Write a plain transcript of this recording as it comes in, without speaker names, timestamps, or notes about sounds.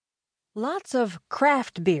Lots of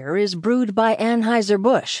craft beer is brewed by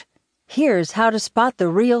Anheuser-Busch. Here's how to spot the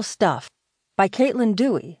real stuff by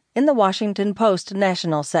Dewey in the Washington Post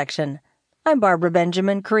National section. I'm Barbara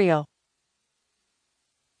Benjamin Creel.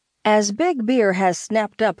 As big beer has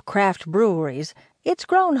snapped up craft breweries, it's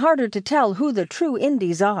grown harder to tell who the true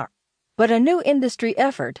indies are. But a new industry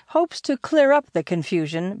effort hopes to clear up the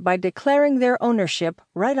confusion by declaring their ownership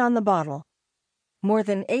right on the bottle. More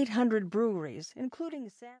than 800 breweries, including